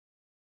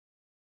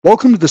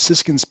Welcome to the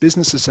Siskins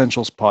Business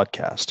Essentials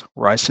podcast,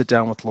 where I sit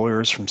down with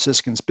lawyers from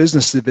Siskins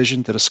Business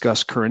Division to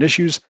discuss current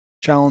issues,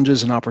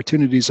 challenges, and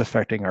opportunities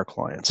affecting our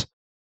clients.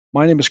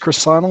 My name is Chris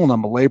Sinel, and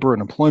I'm a labor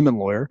and employment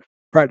lawyer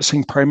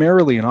practicing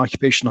primarily in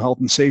occupational health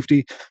and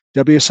safety,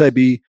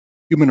 WSIB,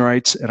 human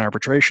rights, and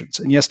arbitrations.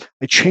 And yes,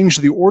 I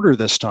changed the order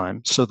this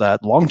time so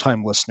that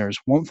longtime listeners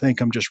won't think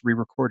I'm just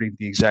re-recording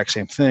the exact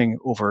same thing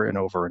over and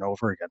over and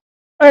over again.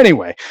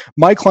 Anyway,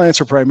 my clients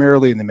are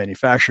primarily in the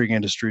manufacturing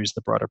industries, the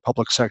broader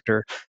public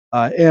sector,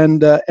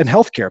 and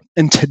healthcare.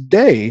 And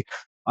today,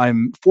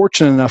 I'm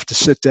fortunate enough to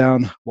sit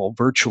down, well,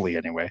 virtually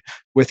anyway,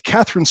 with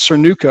Catherine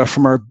Cernuka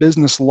from our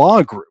business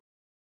law group.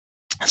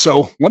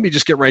 So let me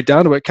just get right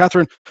down to it.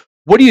 Catherine,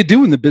 what do you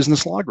do in the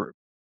business law group?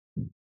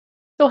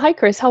 So hi,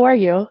 Chris. How are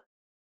you?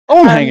 Oh,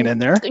 I'm hanging in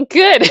there.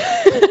 Good.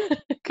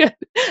 Good.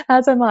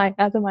 As am I.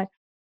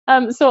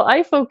 So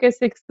I focus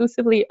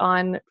exclusively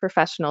on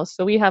professionals.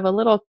 So we have a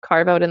little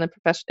carve out in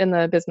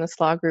the business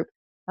law group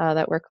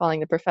that we're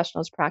calling the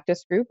professionals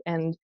practice group,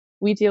 and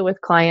we deal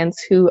with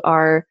clients who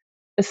are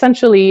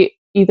essentially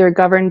either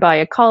governed by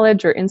a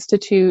college or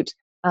institute,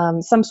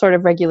 some sort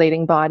of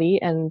regulating body,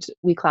 and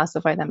we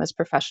classify them as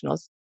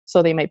professionals.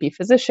 So they might be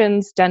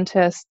physicians,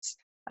 dentists,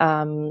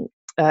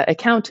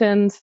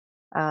 accountants,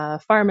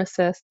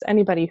 pharmacists,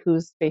 anybody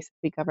who's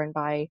basically governed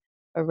by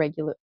a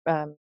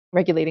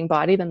regulating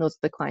body. Then those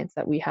are the clients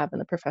that we have in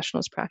the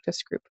professionals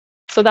practice group.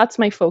 So that's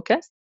my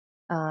focus,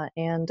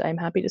 and I'm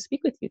happy to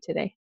speak with you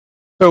today.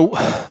 So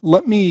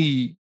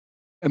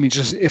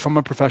just if I'm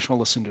a professional,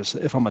 listen, just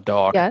if I'm a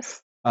doc,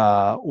 Yes.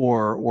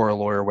 or a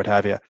lawyer, what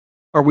have you,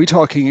 are we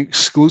talking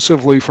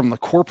exclusively from the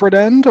corporate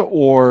end,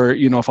 or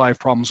if I have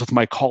problems with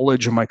my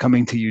college, am I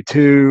coming to you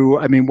too?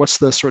 I mean, what's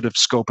the sort of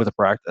scope of the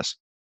practice?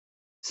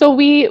 So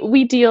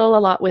we deal a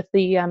lot with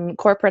the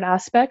corporate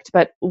aspect,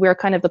 but we're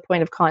kind of the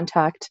point of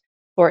contact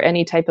for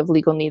any type of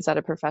legal needs that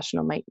a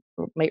professional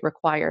might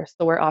require.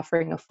 So we're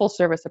offering a full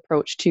service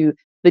approach to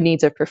the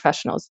needs of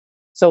professionals.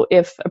 So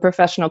if a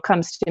professional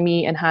comes to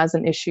me and has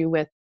an issue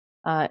with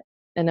an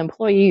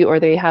employee, or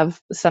they have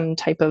some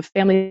type of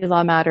family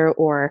law matter,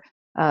 or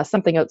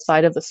something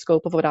outside of the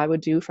scope of what I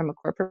would do from a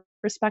corporate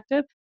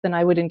perspective, then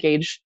I would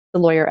engage the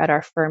lawyer at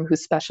our firm who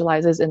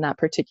specializes in that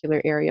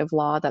particular area of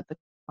law that the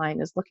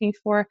client is looking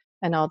for,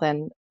 and I'll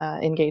then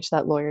engage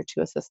that lawyer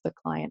to assist the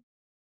client.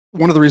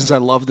 One of the reasons I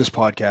love this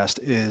podcast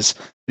is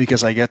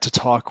because I get to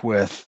talk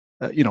with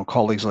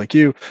colleagues like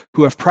you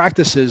who have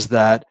practices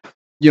that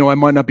I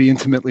might not be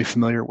intimately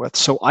familiar with,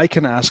 so I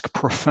can ask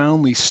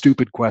profoundly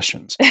stupid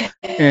questions,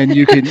 and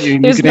you can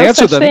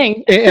answer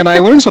them. And I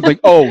learn something.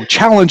 Oh,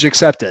 challenge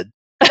accepted.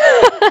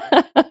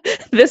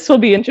 This will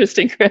be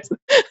interesting, Chris.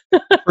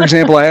 For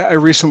example, I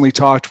recently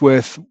talked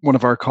with one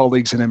of our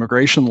colleagues in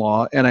immigration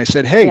law, and I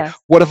said, hey, yes,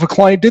 what if a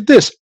client did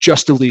this?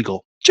 Just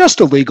illegal.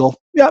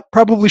 Yeah,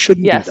 probably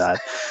shouldn't do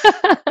that.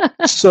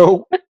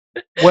 So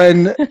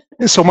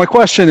my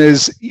question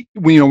is,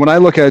 when I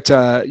look at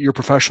your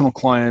professional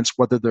clients,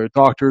 whether they're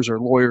doctors or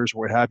lawyers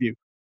or what have you,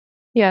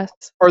 yes,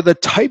 are the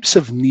types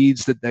of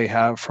needs that they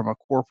have from a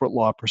corporate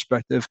law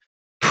perspective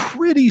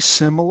pretty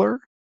similar?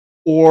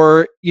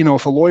 Or,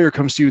 if a lawyer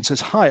comes to you and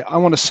says, hi, I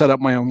want to set up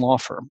my own law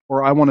firm,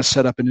 or I want to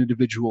set up an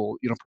individual,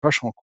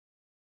 professional,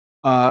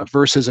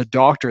 versus a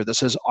doctor that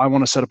says, I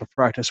want to set up a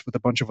practice with a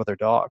bunch of other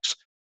docs,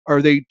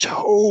 are they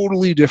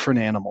totally different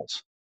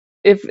animals?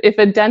 If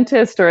a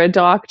dentist or a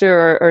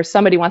doctor or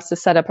somebody wants to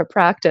set up a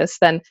practice,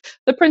 then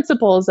the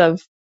principles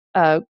of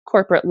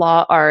corporate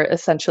law are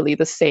essentially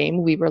the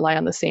same. We rely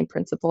on the same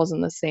principles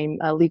and the same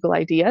legal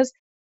ideas,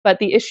 but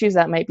the issues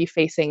that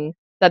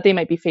they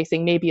might be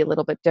facing may be a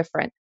little bit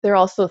different. There are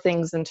also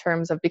things in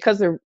terms of,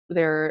 because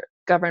they're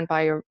governed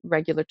by a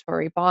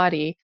regulatory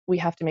body, we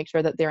have to make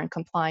sure that they're in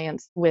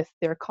compliance with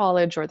their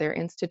college or their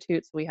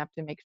institute. So we have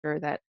to make sure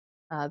that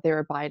they're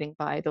abiding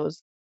by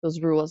those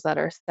rules that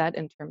are set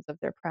in terms of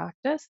their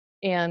practice.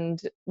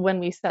 And when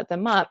we set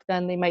them up,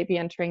 then they might be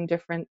entering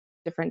different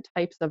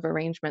types of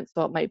arrangements.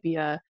 So it might be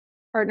a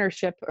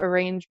partnership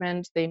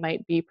arrangement. They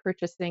might be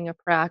purchasing a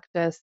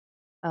practice.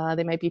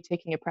 They might be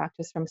taking a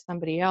practice from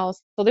somebody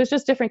else. So there's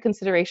just different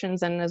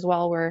considerations. And as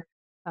well, we're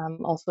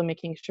also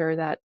making sure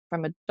that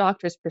from a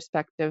doctor's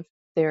perspective,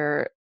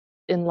 they're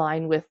in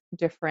line with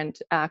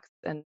different acts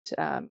and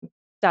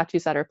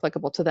statutes that are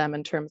applicable to them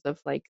in terms of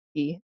like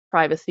the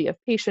privacy of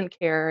patient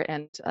care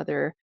and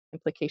other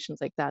implications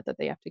like that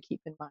they have to keep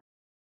in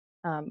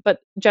mind. But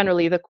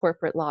generally, the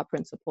corporate law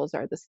principles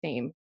are the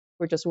same.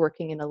 We're just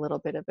working in a little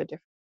bit of a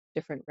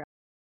different realm.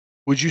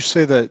 Would you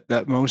say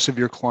that most of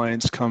your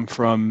clients come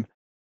from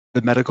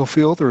the medical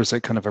field, or is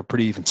it kind of a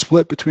pretty even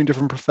split between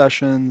different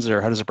professions,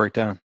 or how does it break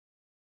down?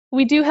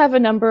 We do have a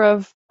number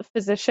of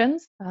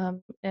physicians,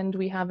 and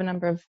we have a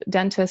number of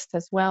dentists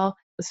as well.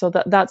 So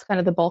that's kind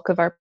of the bulk of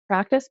our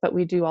practice, but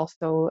we do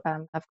also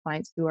have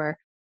clients who are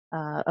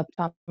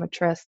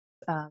optometrists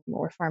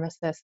or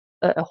pharmacists,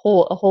 a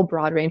whole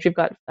broad range. We've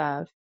got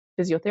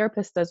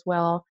physiotherapists as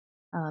well,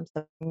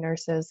 some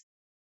nurses,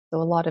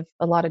 so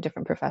a lot of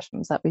different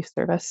professions that we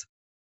service.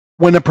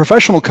 When a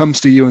professional comes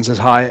to you and says,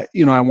 hi,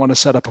 I want to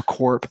set up a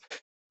corp,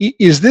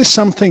 Is this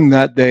something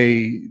that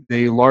they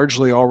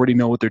largely already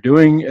know what they're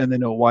doing and they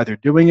know why they're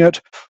doing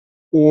it,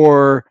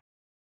 or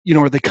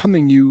are they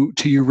coming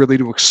to you really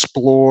to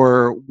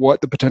explore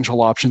what the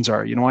potential options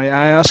are? I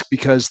ask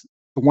because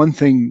the one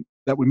thing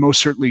that we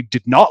most certainly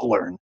did not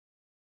learn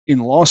in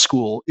law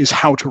school is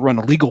how to run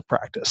a legal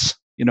practice.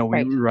 We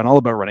Right. run all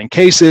about running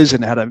cases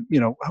and how to,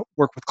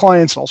 work with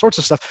clients and all sorts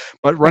of stuff.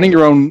 But running Right.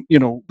 your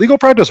own, legal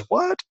practice,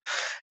 what?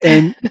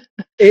 And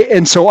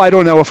and so I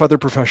don't know if other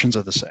professions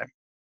are the same.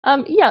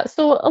 Yeah,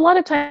 so a lot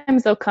of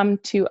times they'll come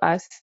to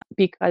us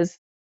because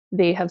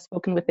they have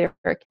spoken with their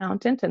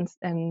accountant,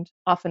 and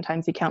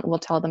oftentimes the accountant will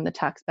tell them the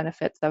tax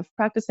benefits of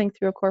practicing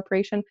through a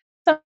corporation.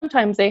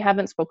 Sometimes they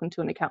haven't spoken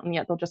to an accountant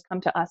yet. They'll just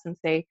come to us and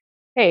say,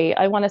 "Hey,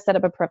 I want to set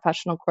up a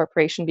professional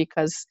corporation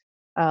because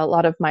a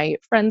lot of my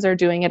friends are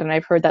doing it, and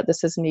I've heard that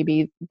this is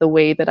maybe the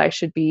way that I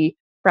should be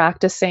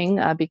practicing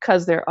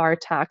because there are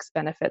tax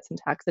benefits and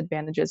tax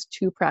advantages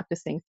to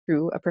practicing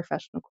through a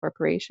professional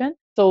corporation."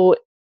 So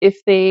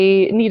if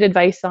they need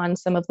advice on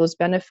some of those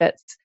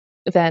benefits,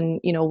 then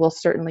we'll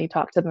certainly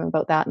talk to them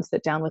about that and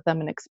sit down with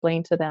them and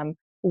explain to them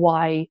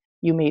why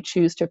you may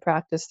choose to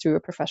practice through a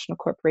professional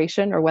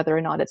corporation, or whether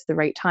or not it's the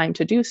right time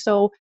to do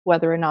so,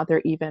 whether or not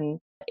they're even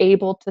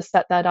able to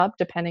set that up,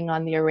 depending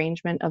on the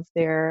arrangement of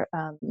their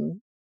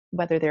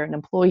whether they're an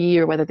employee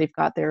or whether they've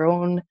got their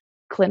own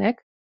clinic.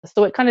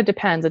 So it kind of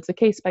depends. It's a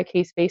case by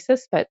case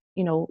basis, but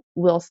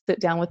we'll sit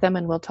down with them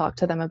and we'll talk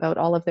to them about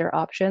all of their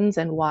options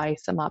and why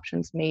some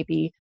options may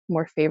be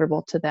more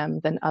favorable to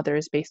them than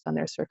others based on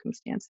their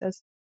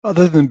circumstances.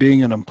 Other than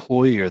being an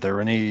employee, are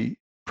there any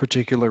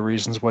particular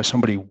reasons why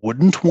somebody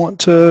wouldn't want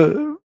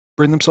to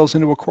bring themselves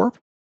into a corp?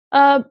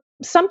 Uh,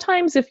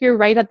 Sometimes, if you're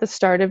right at the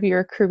start of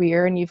your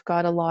career and you've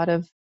got a lot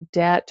of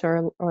debt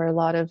or a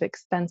lot of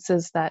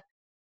expenses that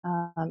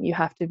you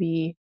have to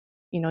be,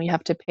 you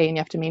have to pay and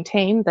you have to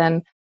maintain,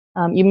 then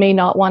you may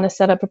not want to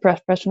set up a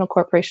professional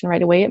corporation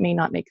right away. It may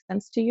not make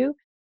sense to you.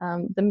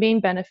 The main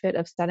benefit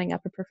of setting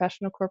up a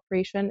professional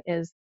corporation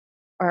is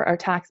our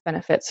tax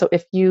benefits. So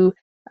if you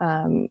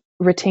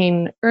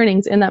retain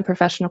earnings in that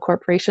professional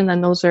corporation, then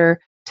those are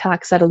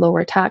taxed at a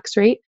lower tax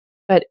rate.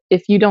 But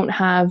if you don't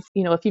have,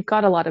 if you've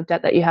got a lot of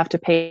debt that you have to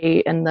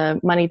pay and the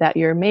money that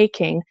you're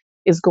making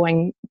is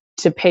going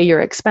to pay your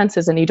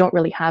expenses and you don't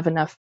really have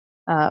enough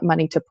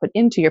money to put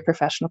into your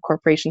professional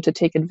corporation to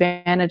take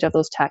advantage of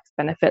those tax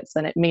benefits,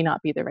 then it may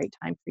not be the right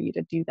time for you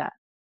to do that.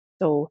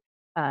 So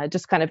it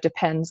just kind of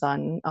depends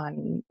on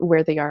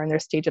where they are in their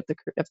stage of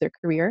their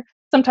career.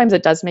 Sometimes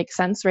it does make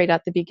sense right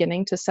at the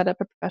beginning to set up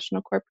a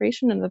professional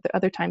corporation, and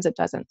other times it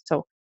doesn't.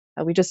 So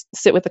we just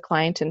sit with the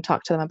client and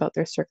talk to them about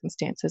their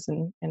circumstances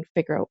and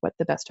figure out what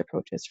the best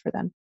approach is for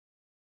them.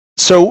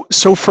 So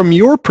from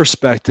your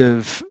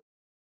perspective,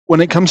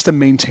 when it comes to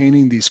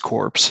maintaining these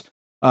corps,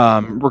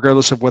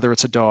 regardless of whether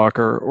it's a doc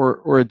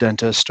or a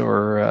dentist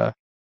or an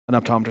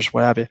optometrist,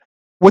 what have you,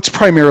 what's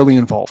primarily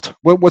involved?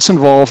 What's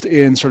involved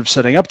in sort of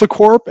setting up the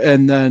corp,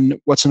 and then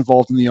what's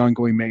involved in the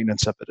ongoing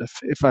maintenance of it?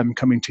 If I'm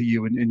coming to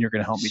you and you're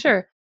going to help me do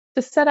Sure.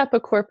 To set up a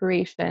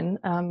corporation,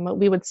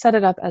 we would set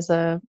it up as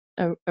a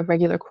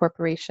regular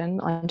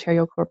corporation,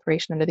 Ontario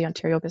corporation under the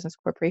Ontario Business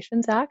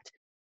Corporations Act.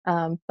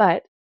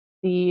 But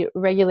the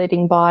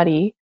regulating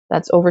body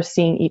that's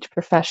overseeing each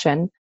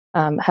profession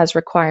has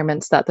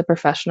requirements that the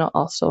professional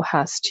also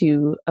has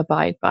to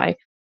abide by.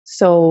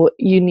 So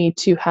you need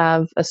to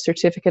have a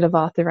certificate of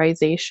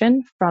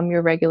authorization from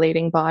your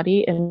regulating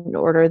body in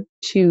order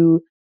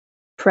to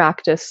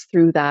practice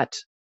through that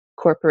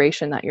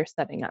corporation that you're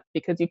setting up,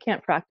 because you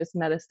can't practice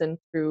medicine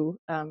through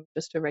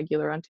just a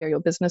regular Ontario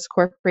Business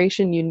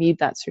Corporation. You need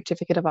that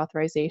certificate of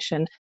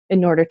authorization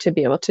in order to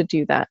be able to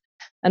do that.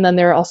 And then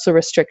there are also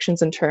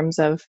restrictions in terms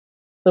of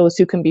those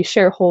who can be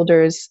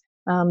shareholders,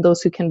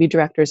 those who can be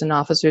directors and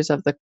officers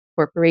of the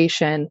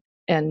corporation,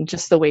 and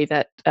just the way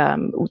that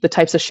the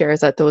types of shares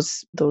that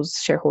those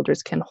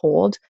shareholders can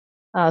hold.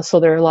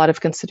 So there are a lot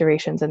of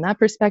considerations in that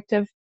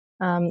perspective.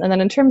 And then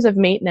in terms of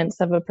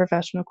maintenance of a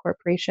professional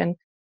corporation,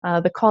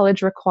 the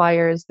college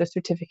requires the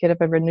certificate of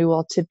a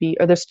renewal to be,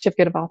 or the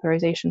certificate of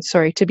authorization,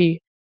 sorry, to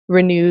be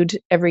renewed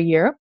every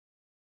year.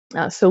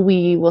 So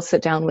we will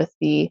sit down with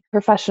the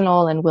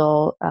professional and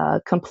we'll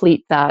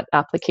complete that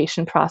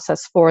application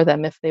process for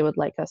them if they would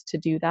like us to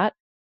do that.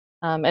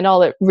 And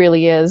all it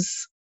really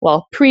is,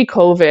 well,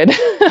 pre-COVID,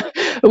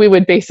 we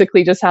would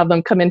basically just have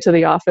them come into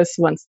the office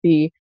once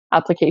the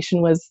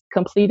application was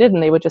completed,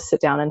 and they would just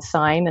sit down and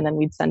sign, and then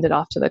we'd send it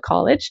off to the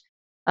college.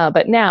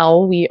 But now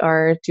we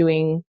are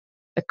doing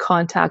a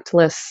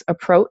contactless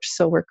approach,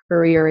 so we're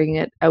couriering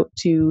it out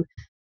to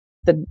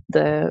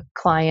the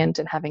client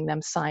and having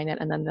them sign it,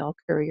 and then they'll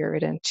courier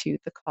it into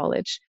the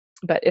college.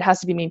 But it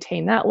has to be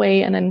maintained that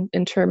way. And then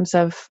in terms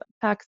of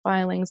tax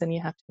filings, and you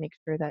have to make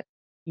sure that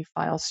you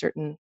file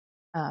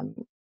um,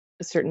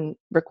 certain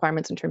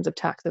requirements in terms of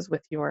taxes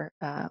with your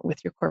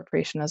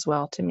corporation as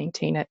well to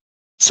maintain it.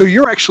 So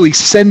you're actually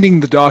sending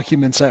the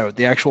documents out,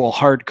 the actual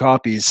hard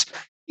copies.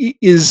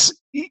 Is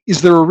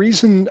there a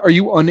reason? Are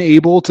you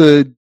unable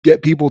to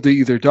get people to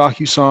either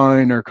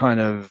DocuSign or kind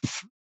of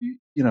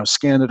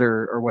scan it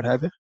or what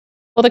have you?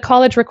 Well, the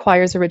college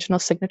requires original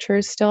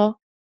signatures still.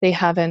 They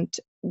haven't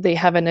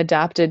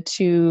adapted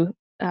to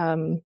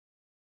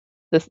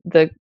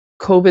the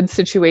COVID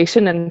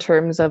situation in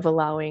terms of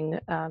allowing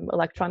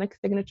electronic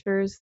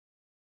signatures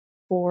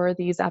for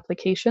these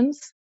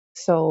applications.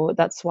 So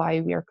that's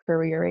why we are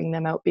couriering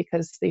them out,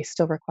 because they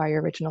still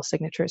require original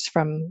signatures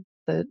from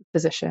the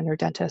physician or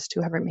dentist,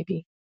 whoever it may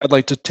be. I'd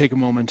like to take a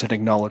moment and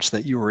acknowledge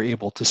that you were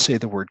able to say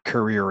the word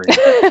couriering,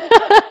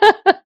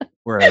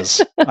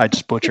 whereas I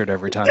just butchered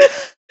every time.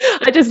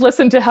 I just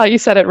listened to how you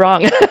said it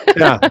wrong.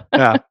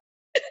 Yeah.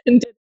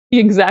 And did the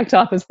exact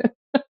opposite.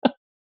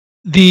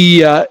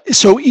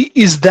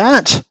 Is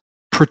that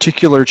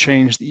particular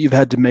change that you've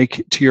had to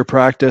make to your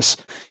practice,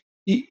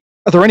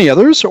 are there any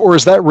others, or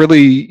is that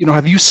really,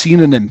 have you seen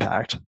an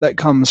impact that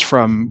comes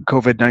from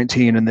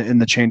COVID-19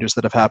 and the changes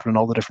that have happened in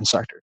all the different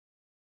sectors?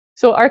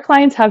 So our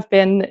clients have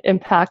been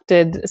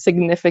impacted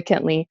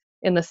significantly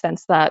in the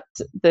sense that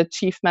the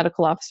Chief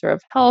Medical Officer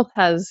of Health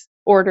has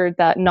ordered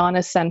that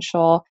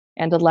non-essential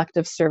and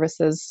elective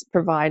services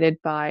provided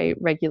by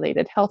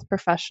regulated health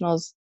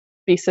professionals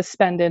be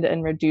suspended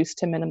and reduced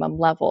to minimum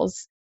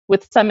levels,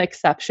 with some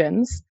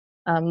exceptions.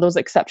 Those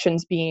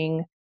exceptions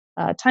being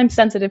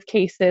time-sensitive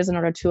cases in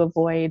order to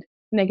avoid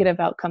negative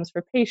outcomes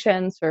for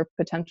patients or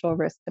potential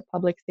risk to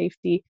public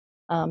safety.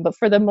 But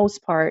for the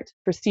most part,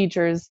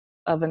 procedures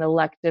of an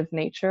elective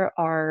nature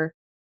are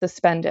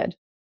suspended.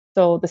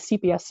 So the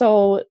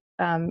CPSO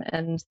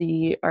and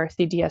the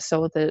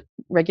RCDSO, the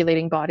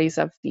regulating bodies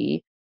of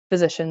the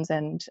physicians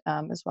and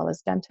as well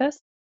as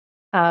dentists,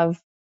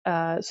 have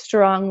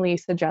strongly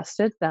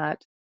suggested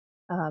that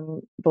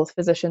both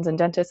physicians and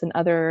dentists and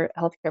other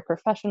healthcare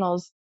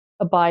professionals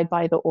abide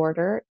by the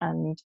order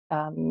and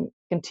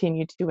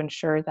continue to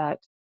ensure that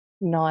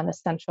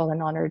non-essential and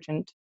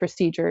non-urgent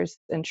procedures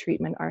and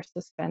treatment are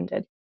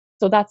suspended.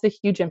 So that's a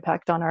huge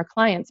impact on our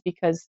clients,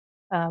 because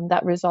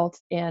that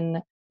results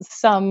in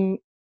some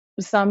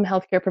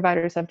healthcare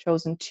providers have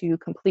chosen to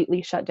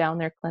completely shut down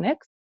their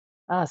clinics.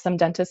 Some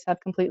dentists have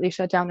completely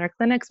shut down their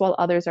clinics, while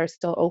others are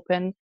still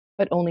open,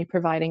 but only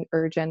providing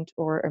urgent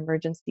or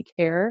emergency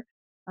care,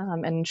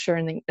 and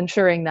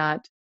ensuring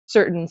that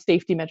certain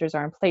safety measures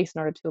are in place in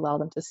order to allow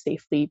them to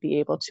safely be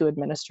able to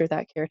administer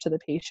that care to the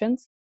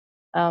patients.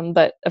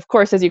 But of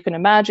course, as you can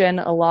imagine,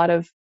 a lot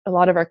of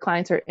our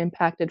clients are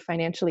impacted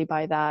financially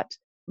by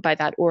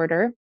that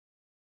order,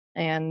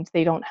 and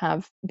they don't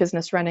have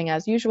business running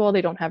as usual.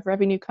 They don't have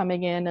revenue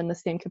coming in the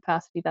same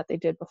capacity that they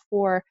did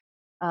before.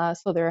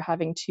 So they're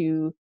having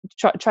to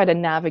try to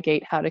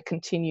navigate how to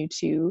continue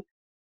to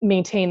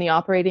maintain the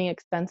operating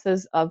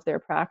expenses of their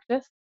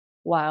practice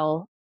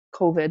while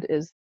COVID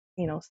is,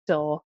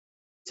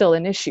 still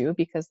an issue,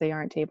 because they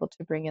aren't able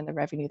to bring in the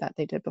revenue that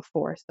they did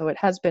before. So it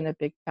has been a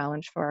big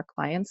challenge for our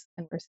clients,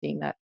 and we're seeing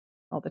that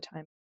all the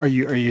time. Are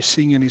you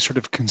seeing any sort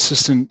of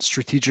consistent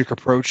strategic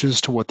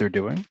approaches to what they're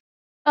doing?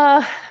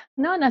 Uh,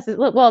 Not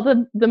necessarily. Well,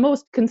 the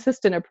most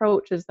consistent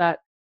approach is that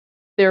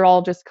they're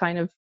all just kind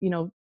of,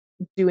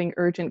 doing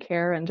urgent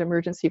care and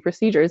emergency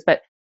procedures.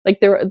 But like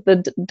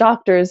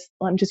doctors,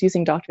 well, I'm just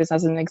using doctors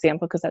as an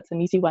example because that's an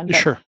easy one. But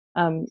Sure.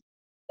 um,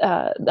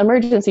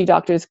 emergency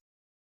doctors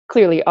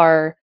clearly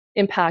are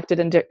impacted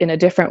in a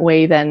different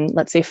way than,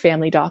 let's say,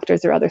 family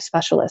doctors or other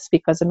specialists,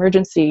 because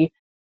emergency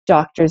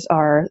doctors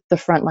are the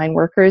frontline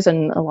workers,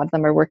 and a lot of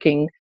them are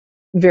working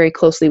very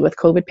closely with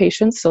COVID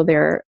patients. So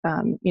they're,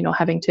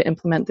 having to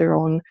implement their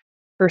own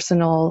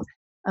personal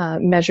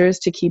measures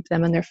to keep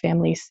them and their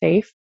families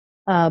safe.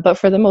 But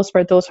for the most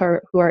part, those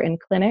who are in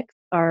clinic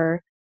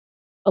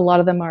a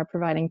lot of them are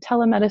providing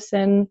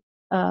telemedicine,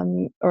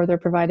 or they're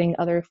providing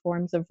other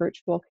forms of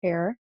virtual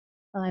care,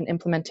 and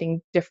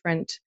implementing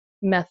different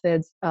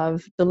methods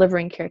of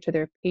delivering care to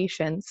their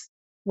patients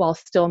while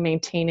still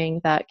maintaining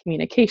that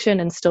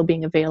communication and still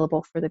being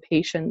available for the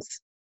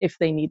patients if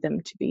they need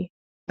them to be.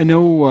 I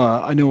know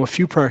a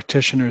few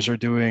practitioners are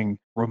doing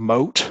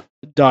remote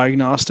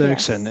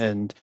diagnostics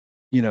and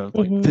Yes.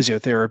 like Hmm.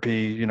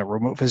 physiotherapy,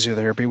 remote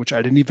physiotherapy, which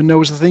I didn't even know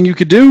was a thing you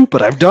could do,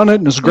 but I've done it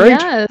and it's great.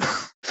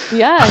 Yes.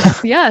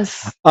 Yes.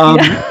 Yes. um,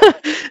 Yeah.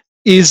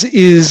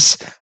 is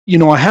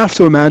I have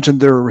to imagine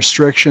there are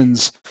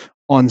restrictions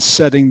on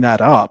setting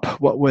that up.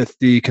 What with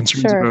the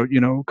concerns Sure.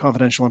 about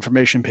confidential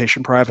information,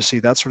 patient privacy,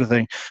 that sort of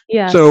thing.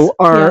 Yes. So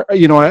Yeah.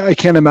 I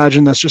can't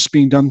imagine that's just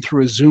being done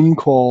through a Zoom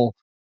call.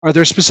 Are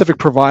there specific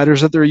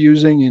providers that they're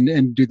using,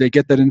 and do they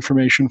get that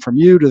information from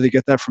you? Do they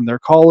get that from their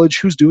college?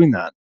 Who's doing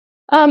that?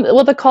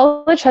 Well, the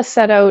college has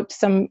set out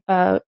some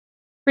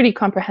pretty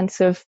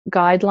comprehensive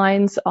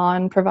guidelines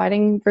on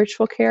providing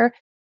virtual care.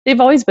 They've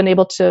always been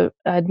able to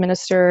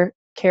administer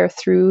care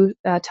through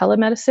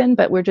telemedicine,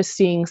 but we're just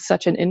seeing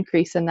such an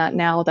increase in that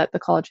now that the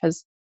college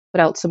has put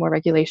out some more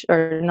regulation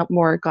or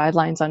more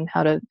guidelines on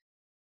how to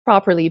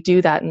properly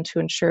do that and to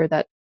ensure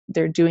that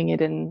they're doing it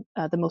in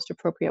the most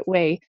appropriate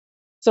way.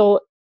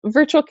 So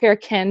virtual care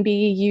can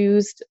be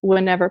used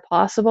whenever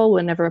possible,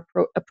 whenever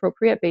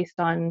appropriate, based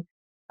on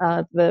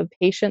the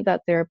patient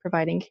that they're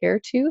providing care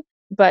to,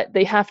 but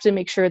they have to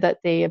make sure that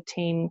they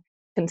obtain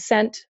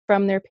consent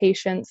from their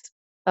patients,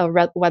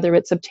 whether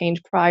it's obtained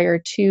prior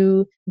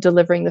to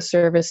delivering the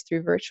service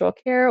through virtual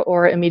care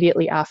or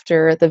immediately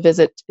after the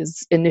visit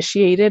is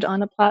initiated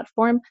on a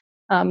platform.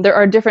 There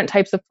are different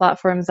types of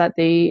platforms that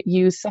they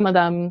use. Some of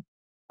them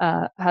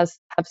have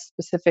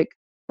specific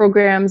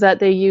programs that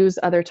they use.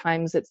 Other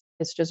times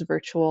it's just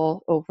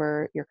virtual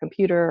over your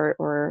computer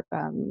or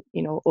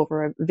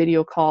over a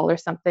video call or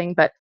something.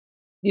 But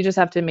you just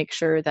have to make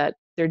sure that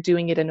they're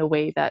doing it in a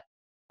way that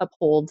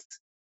upholds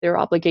their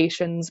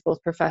obligations,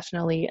 both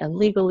professionally and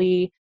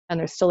legally, and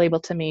they're still able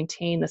to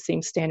maintain the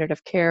same standard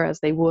of care as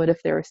they would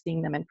if they were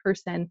seeing them in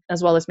person,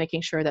 as well as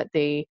making sure that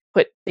they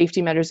put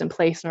safety measures in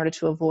place in order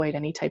to avoid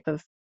any type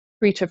of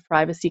breach of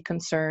privacy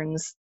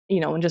concerns,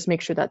 and just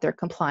make sure that they're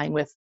complying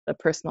with the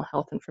Personal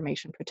Health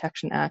Information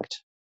Protection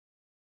Act.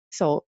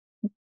 So,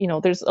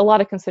 there's a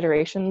lot of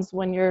considerations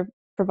when you're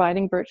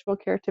providing virtual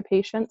care to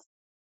patients.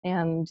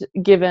 And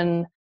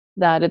given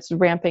that it's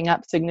ramping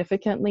up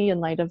significantly in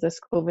light of this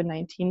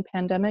COVID-19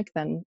 pandemic,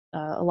 then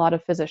a lot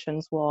of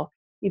physicians will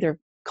either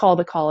call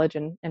the college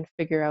and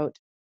figure out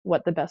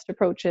what the best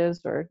approach is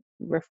or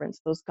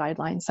reference those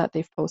guidelines that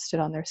they've posted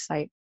on their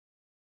site.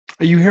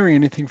 Are you hearing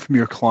anything from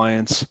your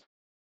clients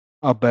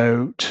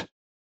about,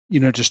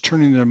 just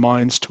turning their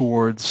minds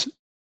towards,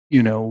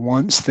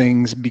 once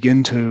things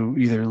begin to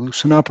either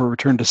loosen up or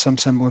return to some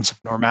semblance of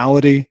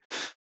normality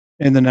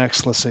in the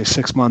next, let's say,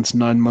 6 months,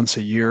 9 months,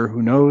 a year,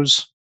 who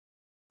knows?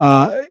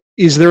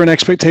 Is there an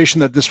expectation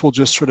that this will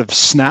just sort of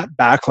snap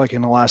back like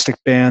an elastic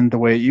band the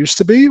way it used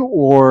to be?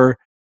 Or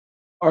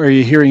are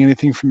you hearing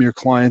anything from your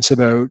clients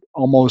about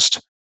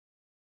almost,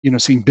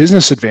 seeing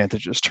business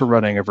advantages to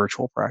running a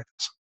virtual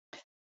practice?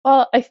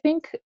 Well, I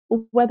think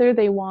whether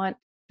they want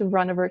to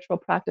run a virtual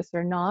practice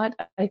or not,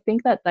 I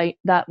think that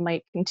that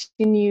might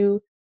continue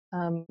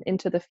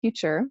into the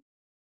future,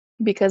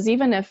 because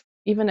even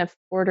if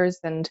orders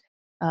and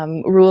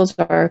rules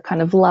are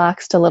kind of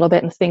laxed a little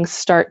bit and things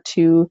start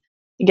to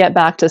get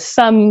back to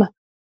some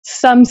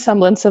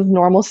semblance of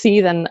normalcy,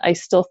 then I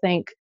still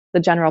think the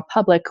general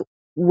public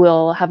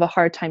will have a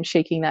hard time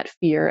shaking that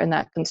fear and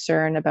that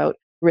concern about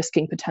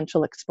risking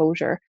potential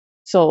exposure.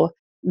 So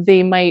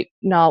they might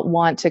not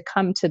want to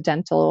come to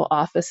dental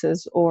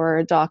offices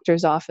or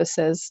doctors'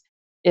 offices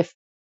if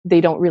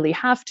they don't really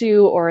have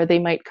to, or they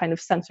might kind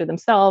of censor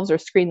themselves or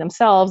screen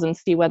themselves and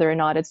see whether or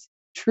not it's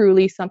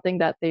truly something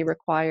that they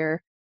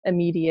require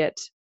immediate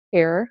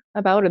care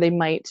about, or they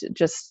might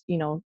just,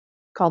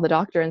 call the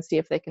doctor and see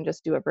if they can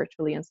just do it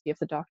virtually and see if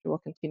the doctor will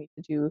continue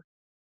to do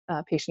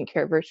patient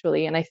care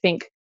virtually. And I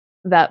think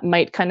that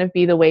might kind of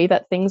be the way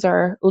that things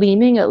are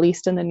leaning, at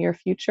least in the near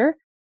future,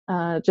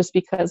 just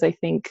because I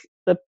think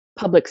the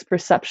public's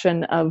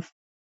perception of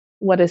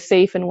what is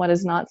safe and what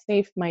is not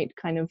safe might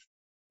kind of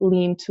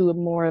lean to a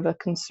more of a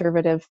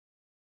conservative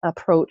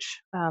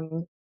approach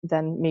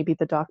than maybe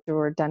the doctor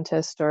or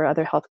dentist or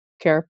other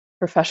healthcare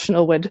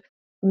professional would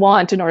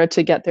want in order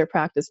to get their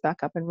practice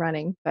back up and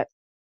running. But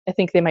I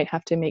think they might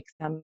have to make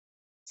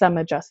some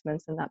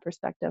adjustments in that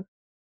perspective.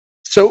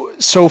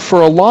 So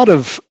for a lot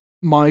of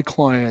my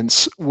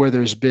clients, where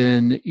there's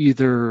been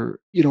either,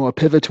 a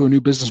pivot to a new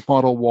business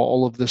model while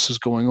all of this is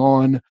going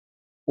on,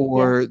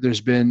 or Yes.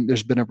 there's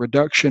been a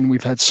reduction.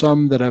 We've had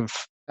some that have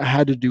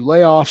had to do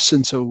layoffs,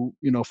 and so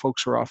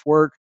folks are off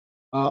work.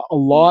 A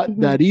lot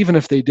Hmm. that, even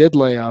if they did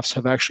layoffs,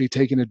 have actually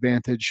taken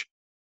advantage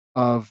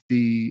of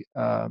the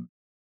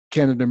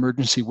Canada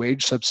Emergency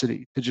Wage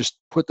Subsidy to just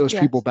put those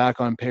people Yes.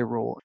 back on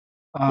payroll.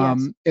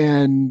 Yes.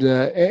 And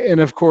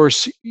of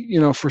course,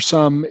 for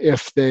some,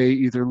 if they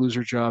either lose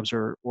their jobs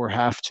or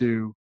have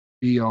to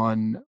be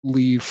on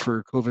leave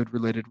for COVID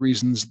related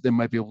reasons, they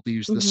might be able to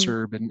use this Hmm.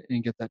 CERB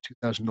and get that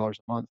 $2,000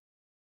 a month.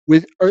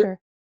 With Sure.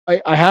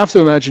 I have to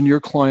imagine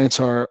your clients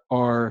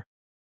are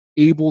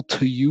able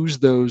to use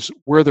those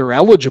where they're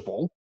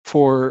eligible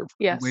for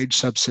the Yes. wage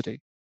subsidy.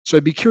 So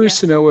I'd be curious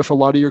to Yes. know if a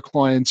lot of your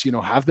clients,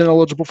 have been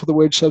eligible for the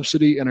wage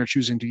subsidy and are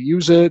choosing to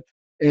use it,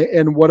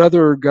 and what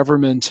other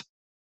government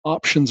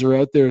options are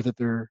out there that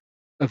they're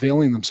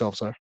availing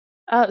themselves of.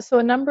 So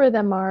a number of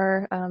them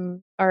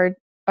are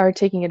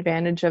taking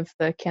advantage of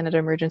the Canada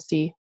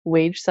Emergency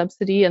Wage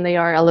Subsidy, and they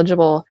are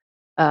eligible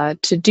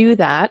to do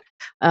that.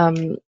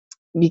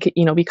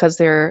 Because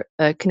they're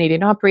a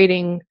Canadian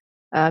operating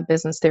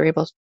business, they're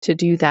able to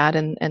do that,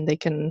 and they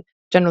can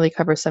generally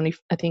cover 70.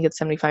 I think it's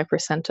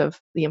 75%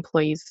 of the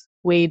employee's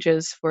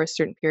wages for a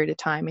certain period of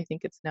time. I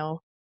think it's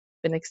now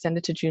been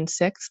extended to June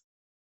 6th.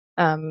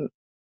 Um,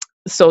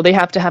 so they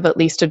have to have at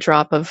least a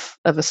drop of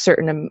a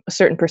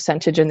certain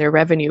percentage in their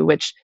revenue,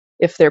 which,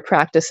 if their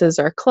practices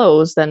are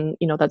closed, then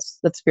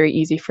that's very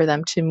easy for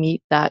them to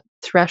meet that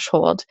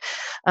threshold.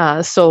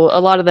 So a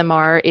lot of them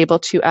are able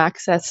to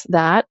access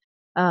that.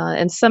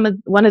 And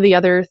one of the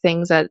other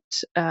things that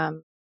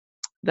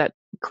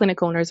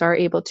clinic owners are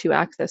able to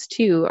access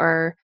too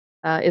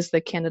is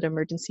the Canada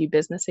Emergency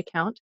Business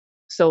Account.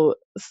 So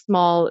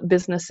small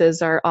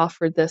businesses are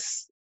offered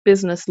this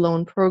business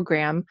loan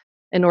program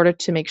in order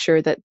to make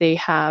sure that they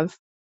have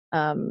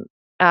um,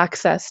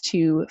 access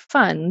to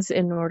funds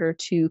in order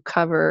to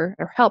cover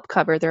or help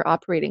cover their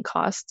operating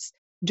costs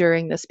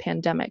during this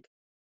pandemic.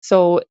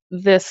 So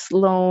this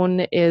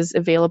loan is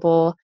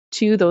available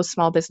to those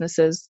small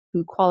businesses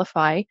who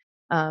qualify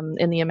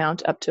in the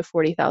amount up to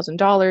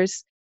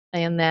 $40,000.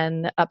 And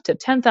then up to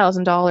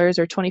 $10,000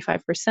 or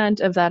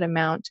 25% of that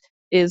amount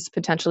is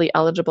potentially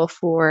eligible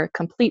for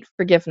complete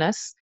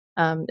forgiveness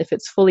if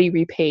it's fully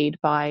repaid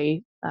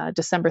by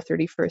December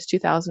 31st,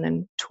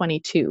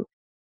 2022.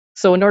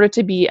 So, in order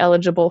to be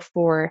eligible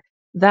for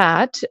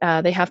that,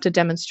 they have to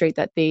demonstrate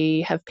that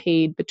they have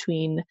paid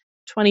between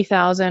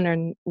 20,000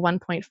 and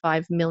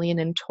 1.5 million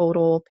in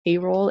total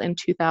payroll in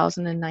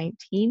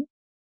 2019.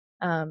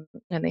 And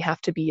they have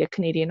to be a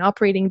Canadian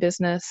operating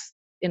business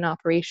in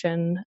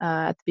operation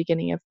at the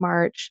beginning of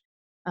March,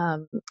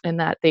 and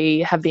that they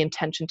have the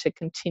intention to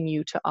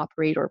continue to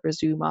operate or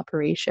resume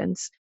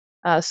operations.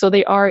 So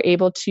they are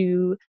able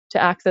to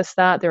access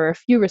that. There are a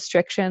few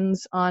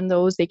restrictions on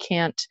those. They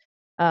can't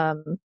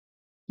um,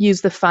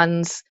 use the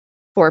funds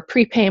for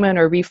prepayment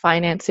or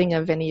refinancing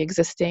of any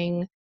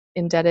existing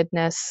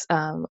indebtedness,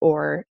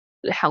 or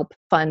help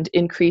fund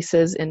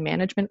increases in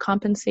management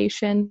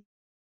compensation.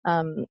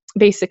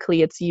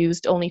 Basically, it's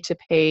used only to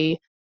pay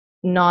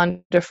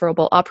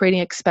non-deferrable operating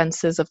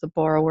expenses of the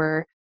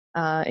borrower,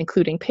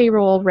 including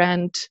payroll,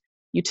 rent,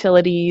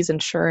 utilities,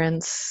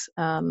 insurance,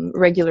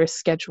 regular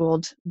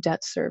scheduled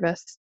debt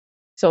service.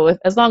 So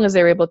as long as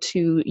they're able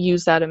to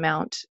use that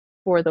amount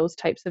for those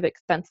types of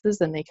expenses,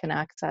 then they can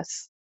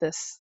access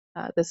this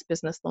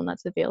business loan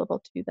that's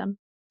available to them.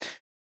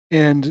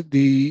 And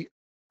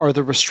are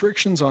the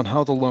restrictions on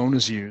how the loan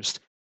is used,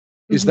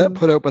 is that Hmm.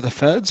 put out by the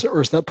feds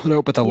or is that put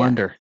out by the Yeah,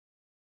 lender?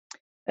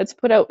 it's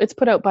put out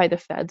by the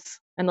feds,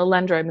 and the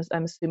lender, I'm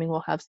assuming,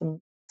 will have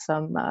some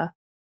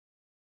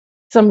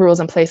some rules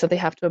in place that they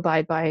have to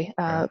abide by,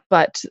 Okay.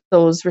 but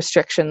those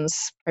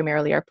restrictions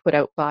primarily are put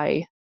out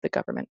by the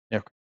government. Yeah.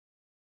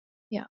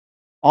 Yeah.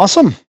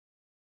 Awesome.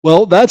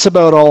 Well, that's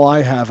about all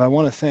I have. I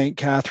want to thank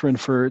Catherine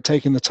for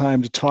taking the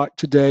time to talk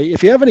today.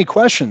 If you have any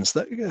questions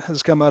that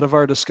has come out of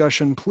our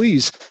discussion,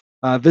 please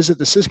visit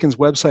the Siskins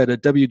website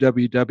at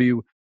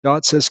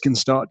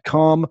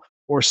www.siskins.com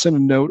or send a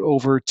note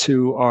over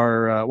to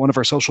our one of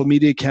our social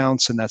media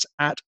accounts, and that's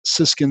at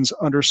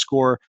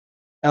Siskins_LLP.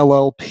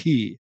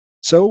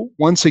 So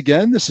once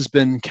again, this has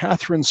been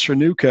Catherine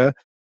Cernuka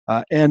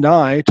and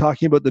I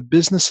talking about the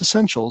business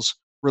essentials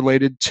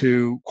related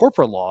to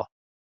corporate law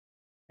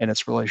and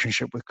its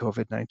relationship with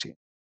COVID-19.